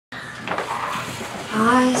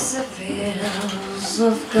I see fields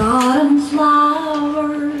of garden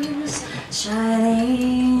flowers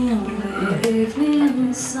shining in the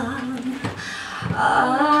evening sun.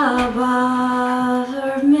 Above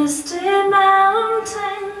the misty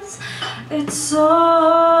mountains, it's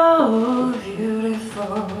so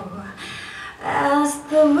beautiful as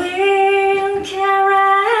the wind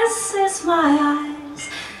caresses my eyes,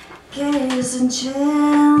 gazing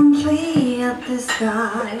gently at the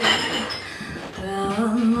sky. The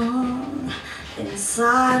moon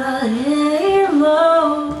inside a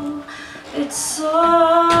halo, it's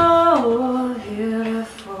so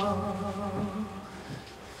beautiful.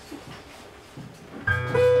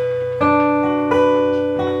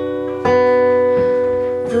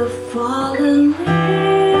 The fallen leaves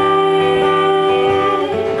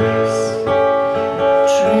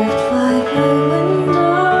drift by the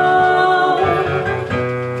window.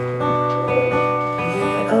 The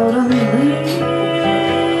autumn leaves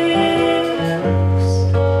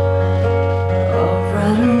of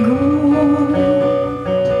red and gold.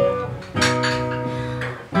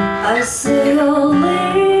 I see your leaves,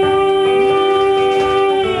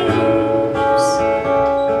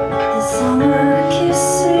 the summer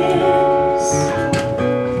kisses,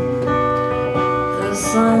 the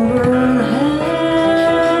sunburned hands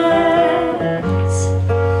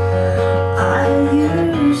I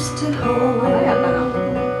used to hold.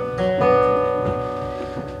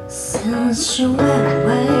 Since you went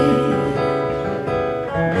away,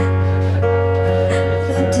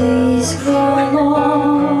 the days grow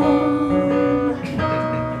long,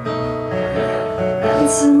 and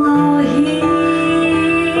somehow here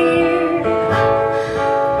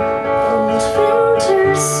old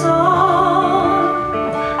winter song.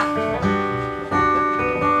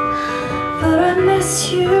 But I miss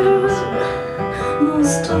you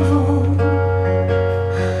most of all,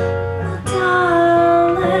 my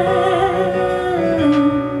darling.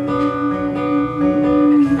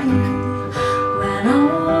 When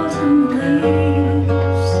autumn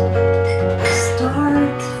leaves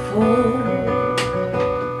start to fall,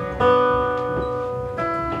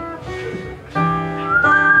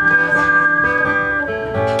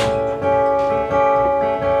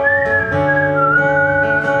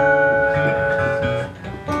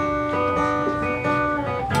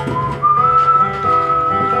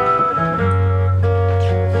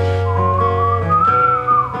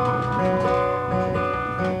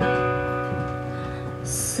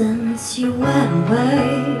 since you went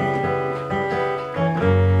away,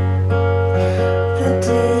 the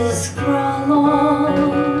days grow long,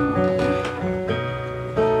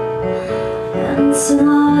 and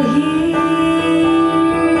somehow hear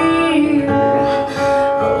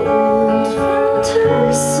old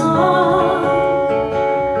winter song.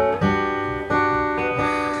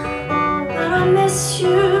 But I miss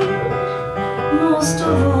you most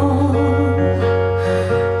of all,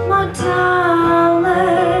 my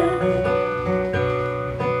darling.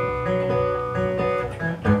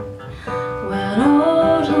 When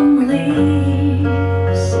autumn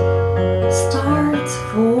leaves start to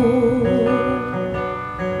fall,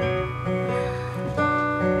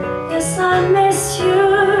 yes, I miss you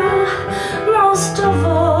most of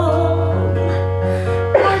all,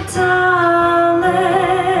 my darling.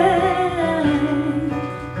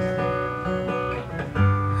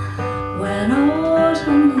 When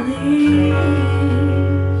autumn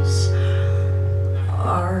leaves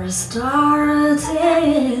are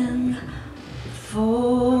starting for